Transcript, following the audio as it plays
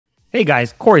Hey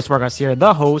guys, Corey Swargas here,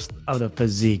 the host of the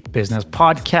Physique Business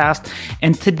Podcast.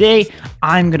 And today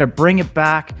I'm going to bring it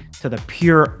back to the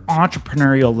pure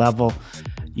entrepreneurial level.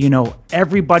 You know,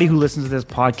 everybody who listens to this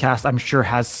podcast, I'm sure,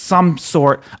 has some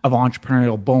sort of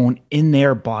entrepreneurial bone in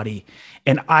their body.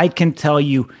 And I can tell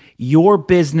you, your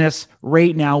business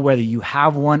right now, whether you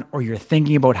have one or you're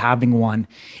thinking about having one,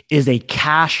 is a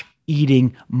cash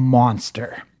eating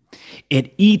monster.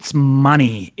 It eats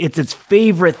money. It's its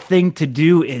favorite thing to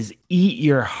do is eat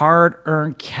your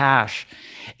hard-earned cash.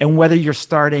 And whether you're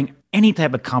starting any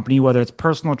type of company, whether it's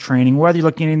personal training, whether you're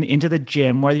looking into the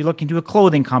gym, whether you're looking into a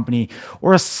clothing company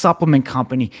or a supplement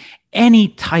company, any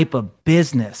type of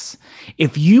business,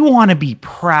 if you want to be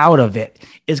proud of it,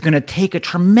 it's going to take a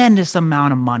tremendous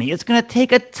amount of money. It's going to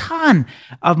take a ton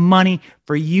of money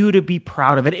for you to be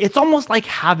proud of it. It's almost like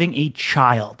having a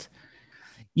child.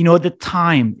 You know, the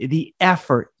time, the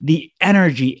effort, the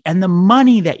energy, and the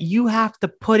money that you have to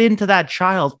put into that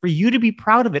child for you to be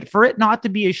proud of it, for it not to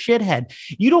be a shithead.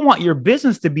 You don't want your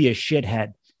business to be a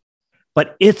shithead,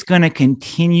 but it's going to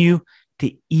continue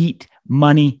to eat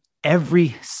money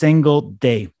every single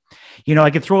day. You know, I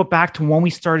could throw it back to when we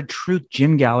started Truth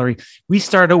Gym Gallery. We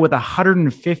started with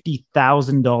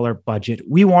 $150,000 budget.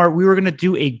 We were going to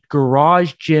do a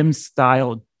garage gym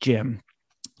style gym.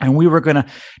 And we were going to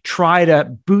try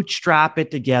to bootstrap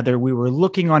it together. We were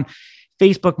looking on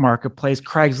Facebook Marketplace,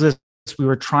 Craigslist. We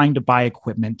were trying to buy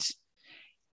equipment.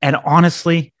 And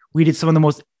honestly, we did some of the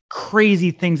most crazy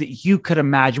things that you could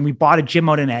imagine. We bought a gym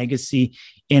out in Agassiz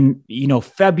in,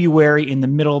 February in the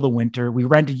middle of the winter. We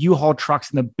rented U-Haul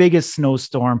trucks in the biggest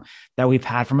snowstorm that we've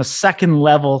had from a second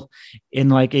level in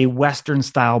like a Western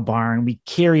style barn. We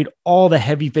carried all the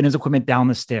heavy fitness equipment down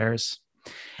the stairs.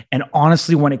 And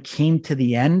honestly, when it came to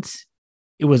the end,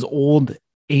 it was old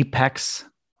Apex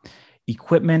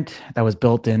equipment that was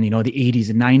built in, the 80s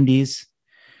and 90s.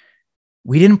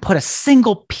 We didn't put a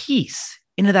single piece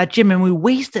into that gym and we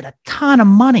wasted a ton of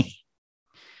money.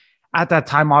 At that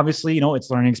time, obviously,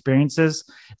 it's learning experiences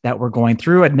that we're going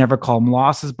through. I'd never call them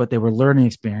losses, but they were learning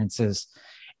experiences.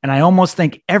 And I almost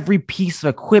think every piece of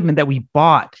equipment that we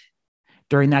bought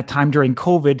during that time, during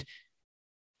COVID,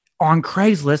 on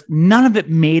Craigslist, none of it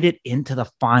made it into the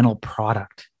final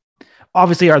product.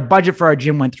 Obviously, our budget for our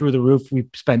gym went through the roof. We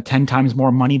spent 10 times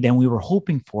more money than we were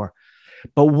hoping for.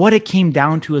 But what it came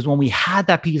down to is when we had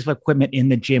that piece of equipment in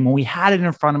the gym, when we had it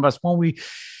in front of us, when we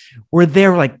were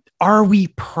there, like, are we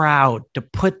proud to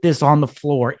put this on the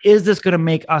floor? Is this going to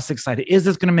make us excited? Is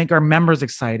this going to make our members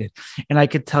excited? And I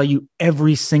could tell you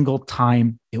every single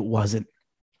time it wasn't.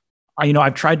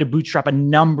 I've tried to bootstrap a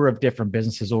number of different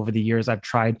businesses over the years. I've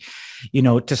tried,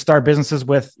 to start businesses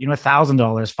with, $1,000,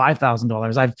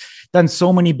 $5,000. I've done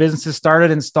so many businesses, started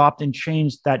and stopped and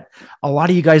changed that a lot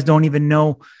of you guys don't even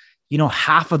know,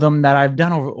 half of them that I've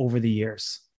done over the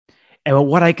years. And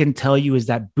what I can tell you is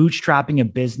that bootstrapping a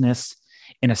business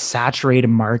in a saturated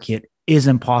market is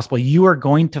impossible. You are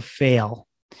going to fail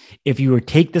if you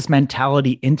take this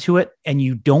mentality into it and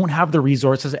you don't have the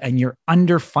resources and you're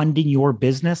underfunding your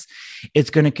business. It's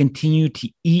going to continue to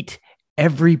eat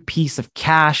every piece of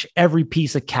cash, every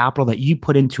piece of capital that you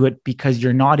put into it because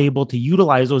you're not able to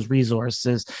utilize those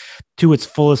resources to its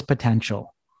fullest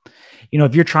potential.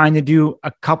 If you're trying to do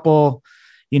a couple,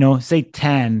 say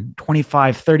 $10, $25,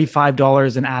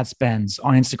 $35 in ad spends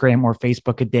on Instagram or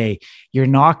Facebook a day, you're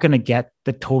not going to get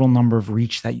the total number of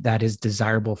reach that is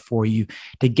desirable for you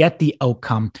to get the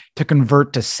outcome to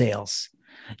convert to sales.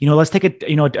 Let's take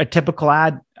a typical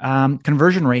ad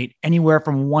conversion rate anywhere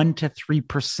from 1% to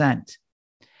 3%.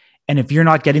 And if you're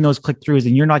not getting those click-throughs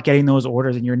and you're not getting those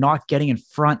orders and you're not getting in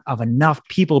front of enough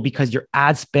people because your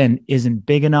ad spend isn't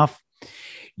big enough,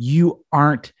 you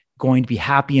aren't going to be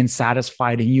happy and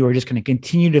satisfied, and you are just going to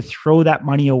continue to throw that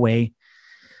money away.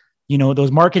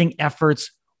 Those marketing efforts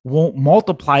won't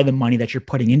multiply the money that you're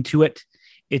putting into it.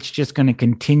 It's just going to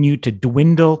continue to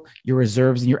dwindle your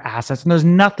reserves and your assets. And there's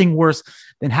nothing worse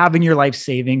than having your life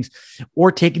savings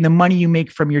or taking the money you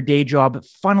make from your day job,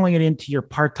 funneling it into your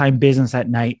part-time business at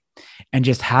night, and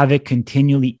just have it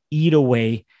continually eat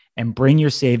away and bring your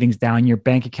savings down, your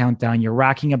bank account down. You're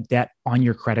racking up debt on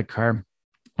your credit card.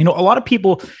 A lot of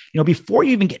people, before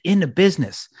you even get into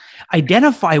business,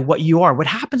 identify what you are. What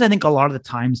happens, I think, a lot of the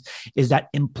times is that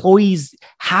employees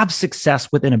have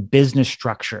success within a business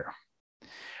structure.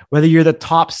 Whether you're the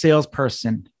top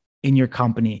salesperson in your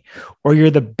company or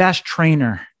you're the best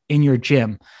trainer in your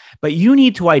gym, but you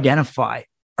need to identify,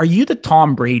 are you the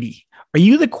Tom Brady? Are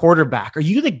you the quarterback? Are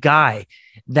you the guy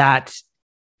that,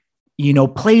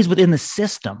 plays within the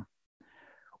system?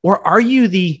 Or are you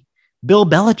the Bill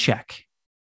Belichick?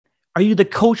 Are you the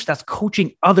coach that's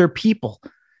coaching other people?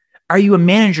 Are you a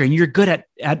manager and you're good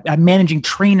at managing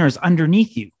trainers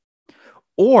underneath you?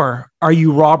 Or are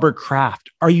you Robert Kraft?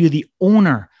 Are you the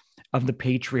owner of the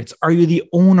Patriots? Are you the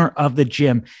owner of the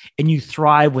gym and you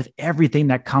thrive with everything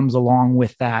that comes along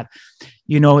with that?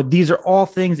 These are all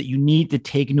things that you need to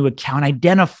take into account.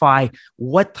 Identify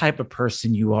what type of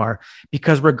person you are,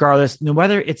 because regardless,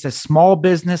 whether it's a small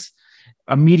business,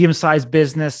 a medium-sized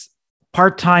business,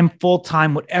 part-time,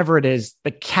 full-time, whatever it is,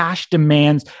 the cash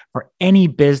demands for any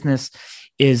business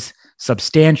is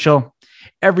substantial.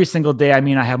 Every single day,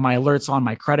 I have my alerts on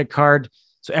my credit card.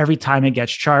 So every time it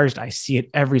gets charged, I see it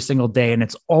every single day. And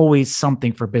it's always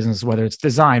something for business, whether it's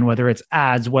design, whether it's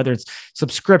ads, whether it's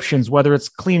subscriptions, whether it's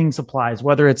cleaning supplies,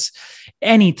 whether it's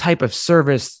any type of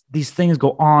service. These things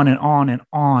go on and on and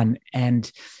on. And,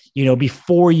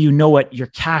 before you know it, your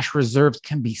cash reserves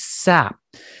can be sapped.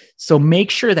 So make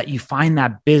sure that you find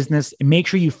that business and make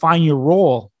sure you find your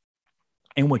role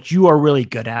and what you are really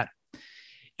good at.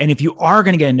 And if you are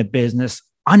going to get into business,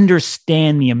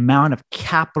 understand the amount of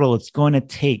capital it's going to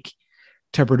take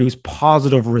to produce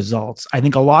positive results. I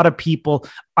think a lot of people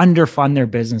underfund their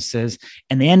businesses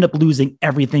and they end up losing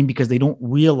everything because they don't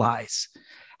realize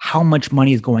how much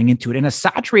money is going into it. In a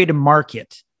saturated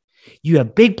market, you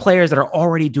have big players that are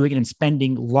already doing it and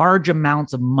spending large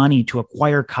amounts of money to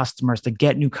acquire customers, to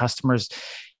get new customers,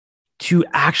 to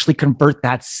actually convert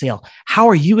that sale. How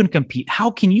are you going to compete? How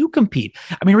can you compete?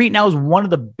 Right now is one of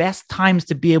the best times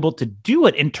to be able to do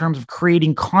it in terms of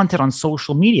creating content on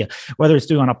social media, whether it's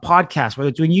doing on a podcast, whether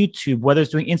it's doing YouTube, whether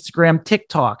it's doing Instagram,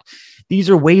 TikTok. These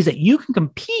are ways that you can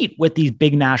compete with these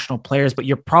big national players, but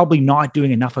you're probably not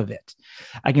doing enough of it.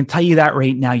 I can tell you that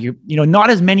right now. Not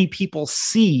as many people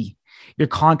see your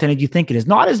content as you think it is.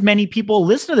 Not as many people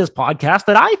listen to this podcast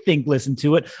that I think listen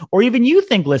to it, or even you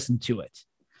think listen to it.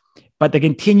 But the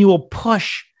continual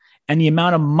push and the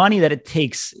amount of money that it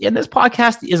takes, and this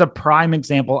podcast is a prime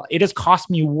example. It has cost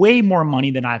me way more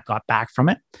money than I've got back from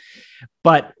it.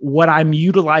 But what I'm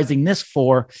utilizing this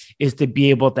for is to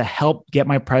be able to help get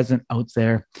my presence out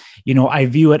there. I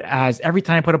view it as every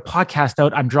time I put a podcast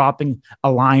out, I'm dropping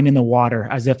a line in the water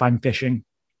as if I'm fishing.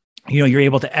 You're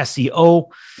able to SEO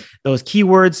those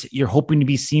keywords. You're hoping to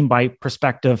be seen by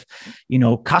prospective,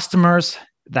 customers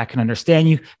that can understand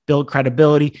you, build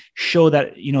credibility, show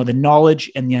that, the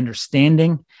knowledge and the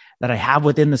understanding that I have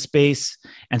within the space.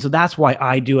 And so that's why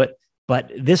I do it.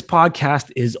 But this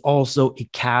podcast is also a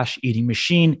cash eating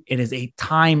machine. It is a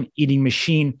time eating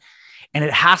machine, and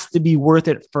it has to be worth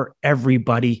it for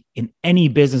everybody in any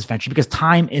business venture because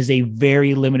time is a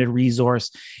very limited resource.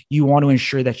 You want to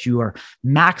ensure that you are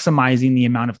maximizing the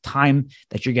amount of time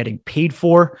that you're getting paid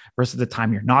for versus the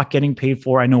time you're not getting paid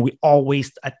for. I know we all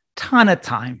waste a ton of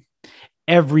time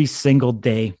every single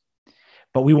day,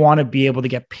 but we want to be able to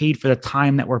get paid for the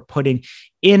time that we're putting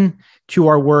into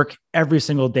our work every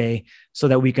single day so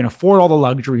that we can afford all the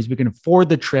luxuries, we can afford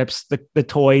the trips, the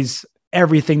toys,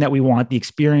 everything that we want, the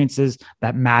experiences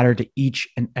that matter to each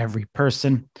and every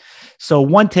person. So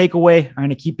one takeaway, I'm going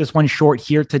to keep this one short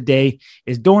here today,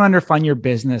 is don't underfund your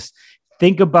business.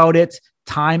 Think about it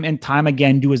time and time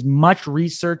again. Do as much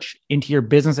research into your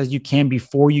business as you can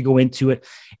before you go into it,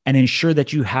 and ensure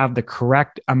that you have the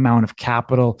correct amount of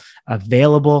capital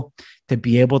available to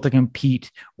be able to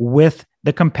compete with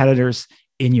the competitors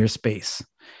in your space.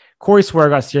 Corey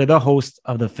Swergas here, the host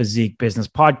of the Physique Business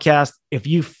Podcast. If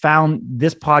you found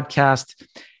this podcast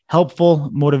helpful,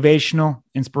 motivational,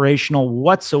 inspirational,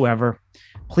 whatsoever,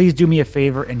 please do me a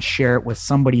favor and share it with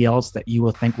somebody else that you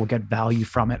will think will get value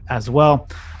from it as well.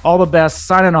 All the best.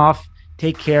 Signing off.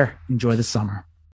 Take care. Enjoy the summer.